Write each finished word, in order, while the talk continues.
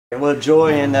Well,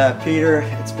 Joy and Peter,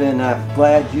 it's been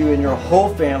glad you and your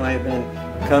whole family have been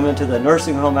coming to the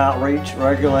nursing home outreach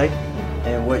regularly,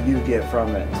 and what you get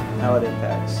from it, how it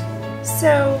impacts.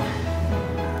 So,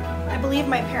 I believe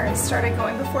my parents started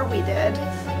going before we did,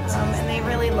 and they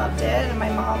really loved it. And my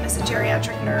mom is a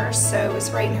geriatric nurse, so it was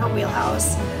right in her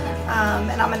wheelhouse.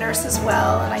 And I'm a nurse as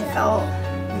well, and I felt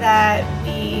that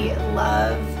we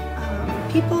love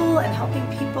people and helping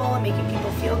people and making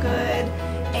people feel good.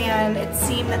 And it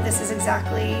seemed that this is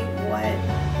exactly what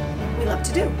we love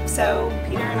to do. So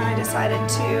Peter and I decided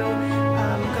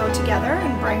to go together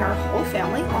and bring our whole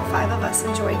family. All 5 of us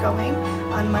enjoy going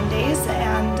on Mondays,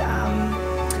 and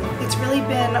it's really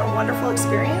been a wonderful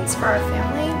experience for our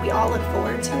family. We all look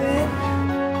forward to it.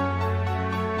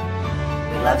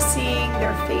 We love seeing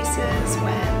their faces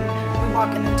when we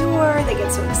walk in the door. They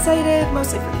get so excited,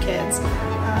 mostly for the kids,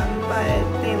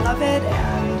 but they love it,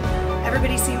 and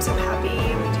everybody seems so happy.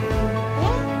 We do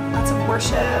lots of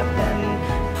worship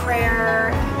and prayer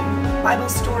and Bible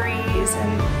stories,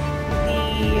 and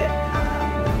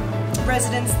the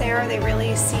residents there, they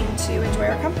really seem to enjoy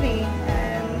our company,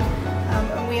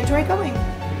 and we enjoy going.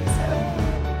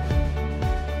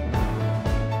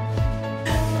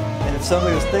 And if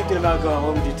somebody was thinking about going,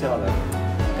 what would you tell them?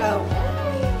 Go.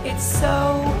 It's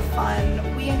so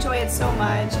fun. We enjoy it so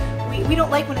much. We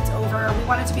don't like when it's over. We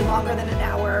want it to be longer than an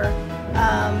hour.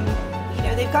 You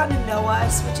know, they've gotten to know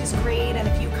us, which is great, and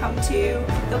if you come to,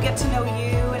 they'll get to know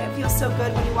you, and it feels so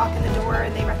good when you walk in the door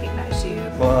and they recognize you.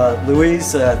 Well,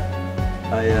 Louise, I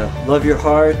love your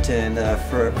heart and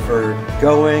for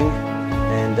going,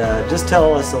 and just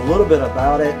tell us a little bit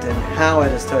about it and how it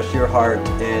has touched your heart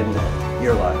and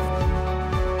your life.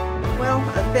 Well,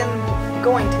 I've been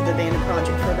going to the Abandoned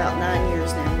Project for about 9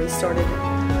 years now. We started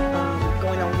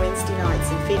going on Wednesday nights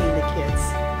and feeding the kids,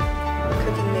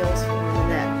 cooking meals for them,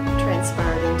 and that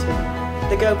transpired into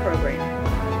the GO program.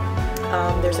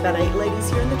 There's about 8 ladies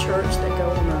here in the church that go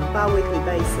on a bi-weekly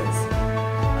basis,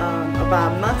 a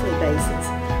bi-monthly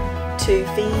basis, to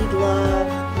feed, love,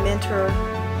 mentor,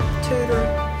 tutor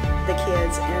the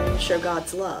kids, and show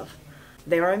God's love.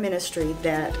 They are a ministry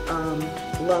that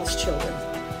loves children,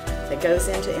 that goes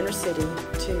into inner city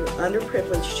to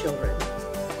underprivileged children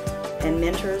and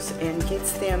mentors and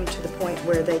gets them to the point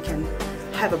where they can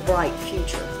have a bright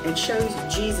future and shows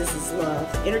Jesus'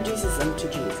 love, introduces them to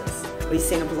Jesus. We've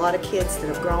seen a lot of kids that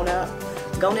have grown up,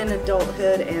 gone in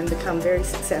adulthood, and become very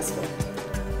successful.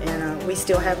 And we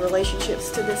still have relationships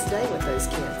to this day with those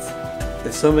kids.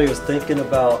 If somebody was thinking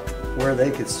about where they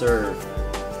could serve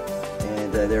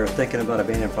and they were thinking about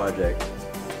Abandoned Project,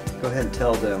 go ahead and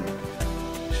tell them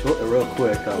real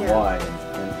quick on why.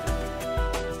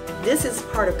 This is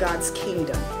part of God's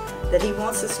kingdom, that He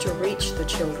wants us to reach the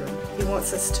children. He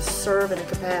wants us to serve in a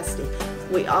capacity.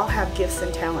 We all have gifts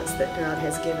and talents that God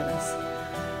has given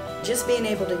us. Just being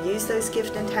able to use those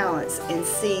gifts and talents and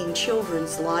seeing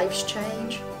children's lives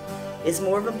change is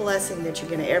more of a blessing that you're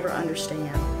going to ever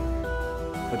understand.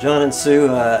 Well, John and Sue,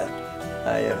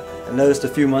 I noticed a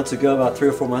few months ago, about 3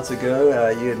 or 4 months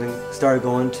ago, you had started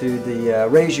going to the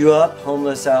Raise You Up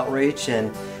homeless outreach,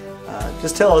 and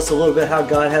just tell us a little bit how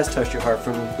God has touched your heart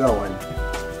from going.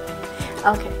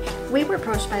 Okay, we were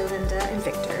approached by Linda and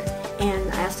Victor and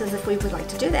asked us if we would like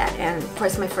to do that, and of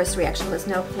course my first reaction was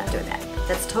no, not doing that.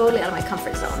 That's totally out of my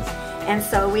comfort zone. And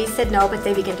so we said no, but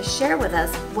they began to share with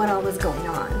us what all was going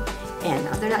on. And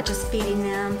they're not just feeding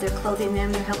them, they're clothing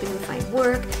them, they're helping them find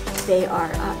work. They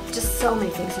are just so many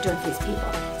things they're doing for these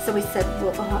people. So we said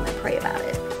we'll go home and pray about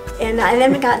it. And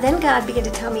then God began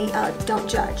to tell me, don't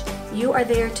judge. You are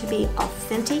there to be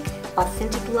authentic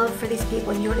love for these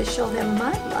people, and you're to show them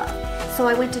my love. So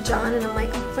I went to John and I'm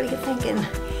like, what are you thinking?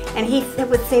 And he said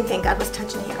the same thing, God was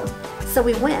touching him. So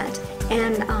we went,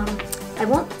 and I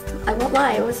won't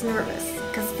lie, I was nervous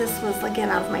because this was again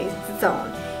out of my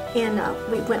zone. And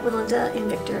we went with Linda and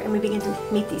Victor, and we began to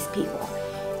meet these people,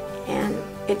 and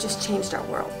it just changed our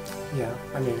world. Yeah,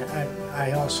 I mean,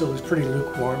 I also was pretty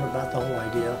lukewarm about the whole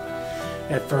idea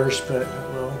at first, but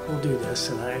we'll do this,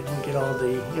 and I didn't get all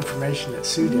the information that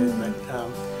Sue did, but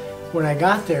when I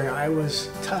got there, I was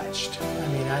touched. I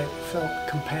mean, I felt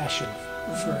compassion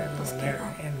for everyone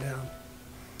there, and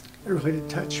it really did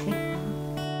touch me.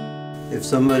 If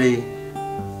somebody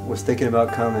was thinking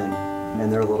about coming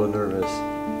and they're a little nervous,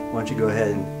 why don't you go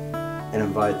ahead and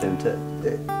invite them to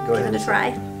go ahead Give it a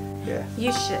try. Yeah.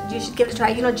 You should give it a try.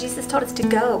 You know, Jesus told us to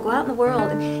go out in the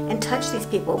world and touch these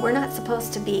people. We're not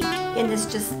supposed to be in this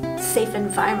just safe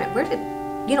environment. We're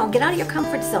to, you know, get out of your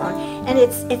comfort zone. And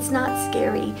it's not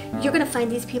scary. You're going to find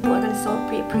these people are going to so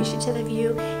be appreciative of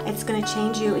you. It's going to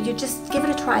change you. You just give it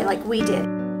a try like we did.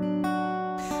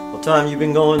 Well, Tom, you've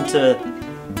been going to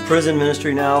prison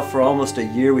ministry now for almost a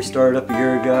year. We started up a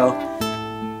year ago.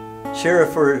 Share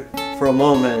for a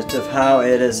moment of how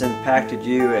it has impacted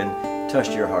you and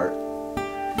touched your heart.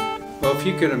 Well, if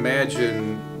you can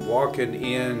imagine walking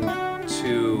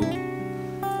into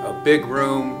a big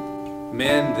room,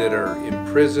 men that are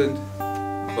imprisoned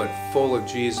but full of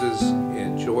Jesus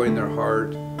and joy in their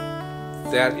heart,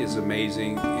 that is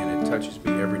amazing, and it touches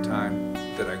me every time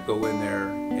that I go in there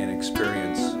and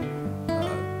experience.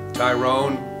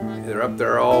 Tyrone, they're up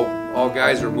there, all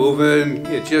guys are moving.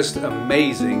 It's just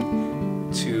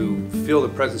amazing to feel the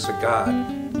presence of God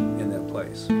in that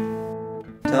place.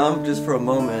 Tom, just for a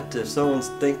moment, if someone's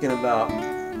thinking about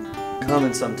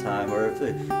coming sometime, or if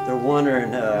they're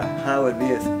wondering how it would be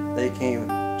if they came,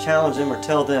 challenge them or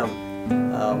tell them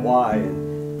why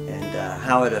and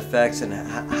how it affects and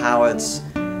how it's,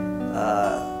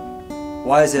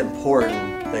 why is it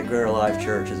important that Greater Life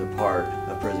Church is a part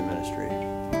of prison ministry?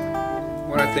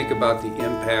 When I think about the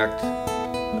impact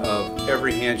of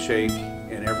every handshake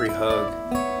and every hug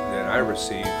that I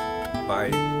receive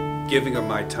by giving of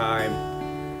my time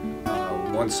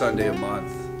one Sunday a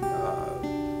month,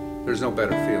 there's no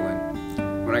better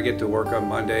feeling. When I get to work on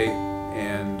Monday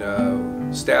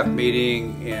and staff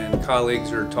meeting and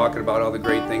colleagues are talking about all the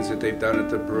great things that they've done at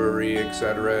the brewery,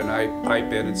 etc., and I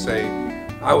pipe in and say,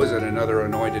 I was at another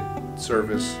anointed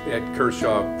service at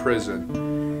Kershaw Prison.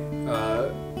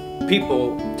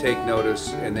 People take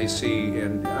notice and they see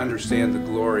and understand the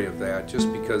glory of that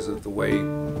just because of the way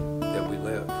that we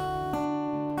live.